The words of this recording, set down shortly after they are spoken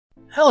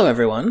Hello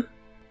everyone!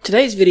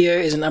 Today's video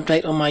is an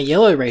update on my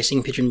yellow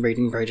racing pigeon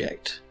breeding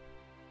project.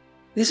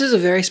 This is a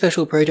very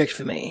special project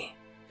for me,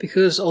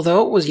 because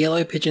although it was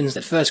yellow pigeons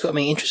that first got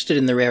me interested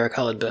in the rarer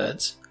coloured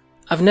birds,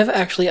 I've never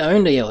actually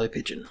owned a yellow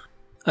pigeon.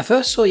 I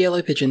first saw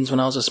yellow pigeons when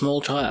I was a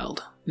small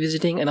child,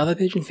 visiting another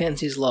pigeon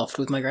fancier's loft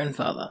with my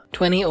grandfather,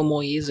 20 or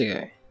more years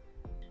ago.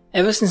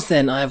 Ever since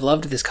then I have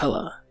loved this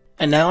colour,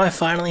 and now I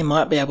finally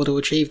might be able to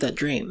achieve that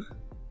dream.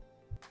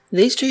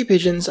 These two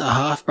pigeons are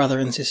half brother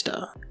and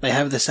sister. They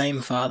have the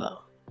same father.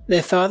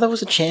 Their father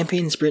was a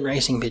champion sprint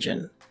racing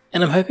pigeon,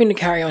 and I'm hoping to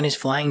carry on his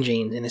flying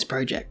genes in this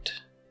project.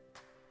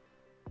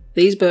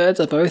 These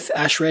birds are both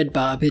ash red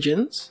bar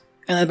pigeons,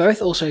 and they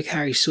both also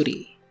carry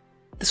sooty.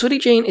 The sooty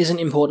gene isn't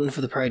important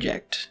for the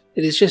project,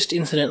 it is just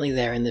incidentally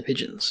there in the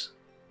pigeons.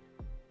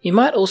 You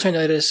might also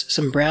notice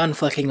some brown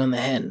flecking on the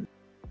hen.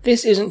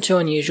 This isn't too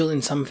unusual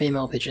in some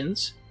female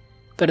pigeons,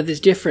 but it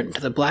is different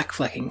to the black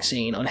flecking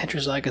seen on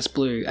heterozygous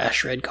blue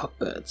ash-red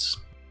cockbirds.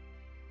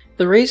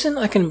 The reason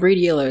I can breed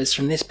yellows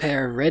from this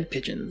pair of red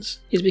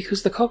pigeons is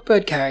because the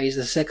cockbird carries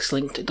the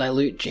sex-linked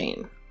dilute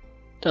gene.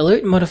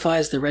 Dilute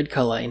modifies the red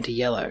colour into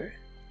yellow.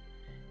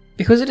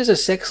 Because it is a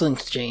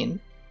sex-linked gene,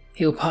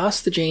 he will pass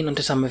the gene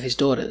onto some of his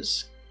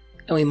daughters,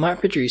 and we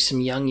might produce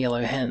some young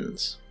yellow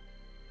hens.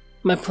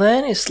 My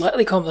plan is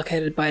slightly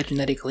complicated by a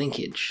genetic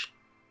linkage.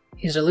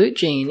 His dilute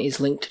gene is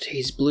linked to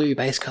his blue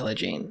base colour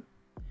gene,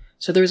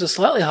 so there is a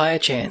slightly higher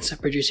chance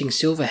of producing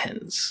silver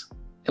hens,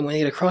 and we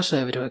need a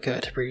crossover to occur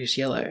to produce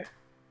yellow.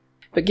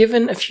 But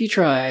given a few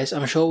tries,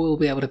 I'm sure we will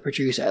be able to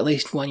produce at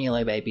least one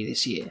yellow baby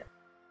this year.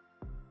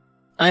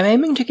 I am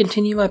aiming to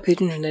continue my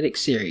pigeon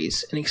genetics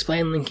series and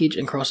explain linkage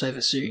and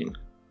crossover soon.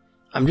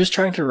 I'm just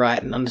trying to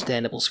write an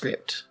understandable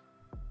script.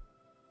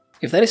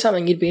 If that is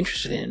something you'd be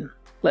interested in,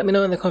 let me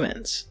know in the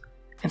comments,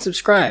 and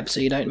subscribe so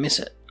you don't miss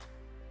it.